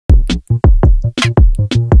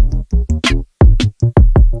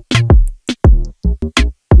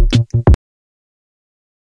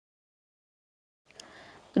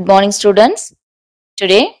Good morning, students.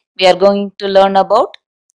 Today we are going to learn about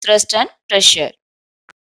thrust and pressure.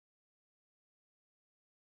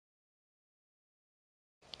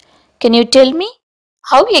 Can you tell me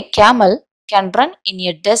how a camel can run in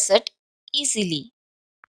a desert easily?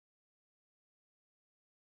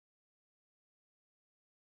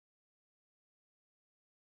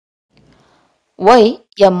 Why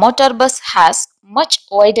a motor bus has much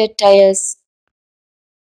wider tires?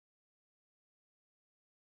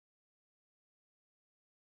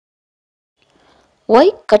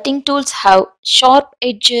 Why cutting tools have sharp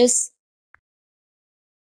edges?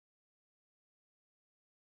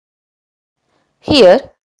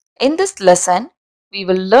 Here, in this lesson, we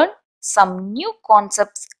will learn some new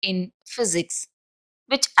concepts in physics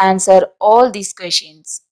which answer all these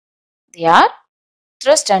questions. They are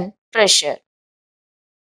thrust and pressure.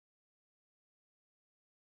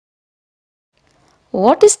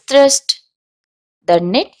 What is thrust? The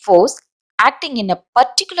net force acting in a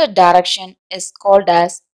particular direction is called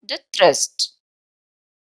as the thrust.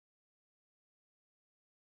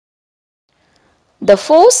 The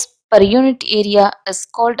force per unit area is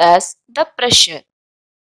called as the pressure.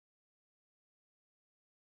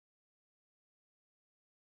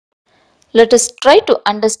 Let us try to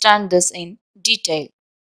understand this in detail.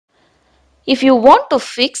 If you want to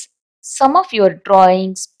fix some of your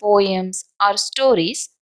drawings, poems or stories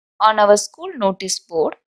on our school notice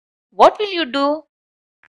board, what will you do?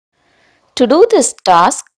 To do this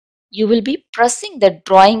task, you will be pressing the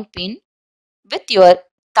drawing pin with your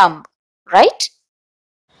thumb, right?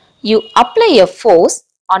 You apply a force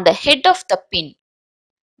on the head of the pin.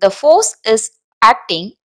 The force is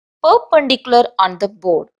acting perpendicular on the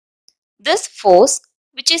board. This force,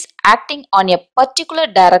 which is acting on a particular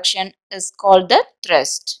direction, is called the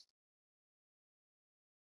thrust.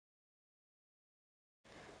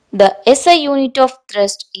 The SI unit of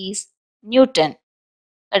thrust is Newton.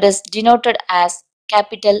 It is denoted as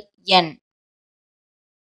capital N.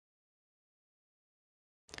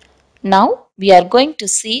 Now we are going to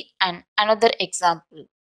see another example.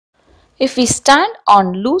 If we stand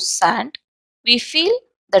on loose sand, we feel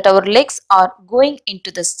that our legs are going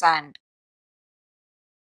into the sand.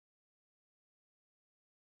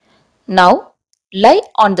 Now lie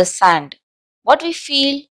on the sand. What we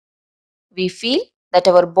feel? We feel that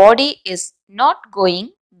our body is not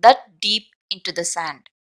going that deep into the sand.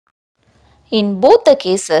 In both the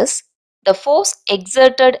cases, the force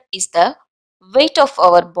exerted is the weight of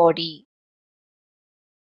our body.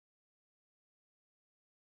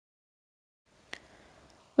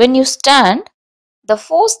 When you stand, the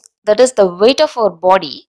force, that is the weight of our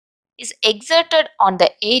body, is exerted on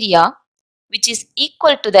the area which is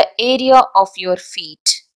equal to the area of your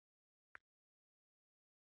feet.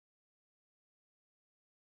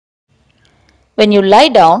 When you lie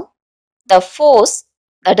down, the force,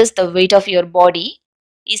 that is the weight of your body,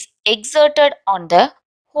 is exerted on the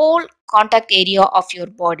whole contact area of your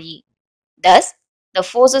body. Thus, the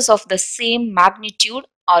forces of the same magnitude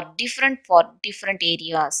are different for different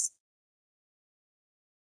areas.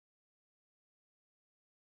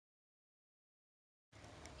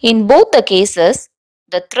 In both the cases,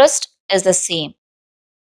 the thrust is the same.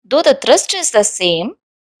 Though the thrust is the same,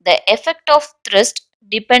 the effect of thrust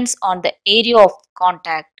depends on the area of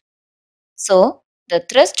contact. So, the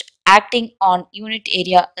thrust acting on unit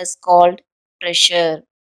area is called pressure.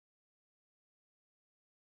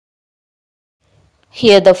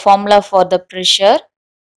 Here the formula for the pressure,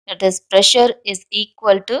 that is pressure is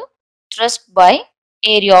equal to thrust by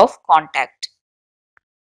area of contact.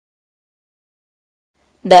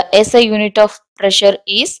 The SI unit of pressure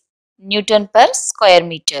is Newton per square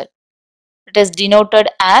meter. It is denoted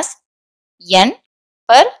as N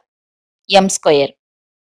per m square.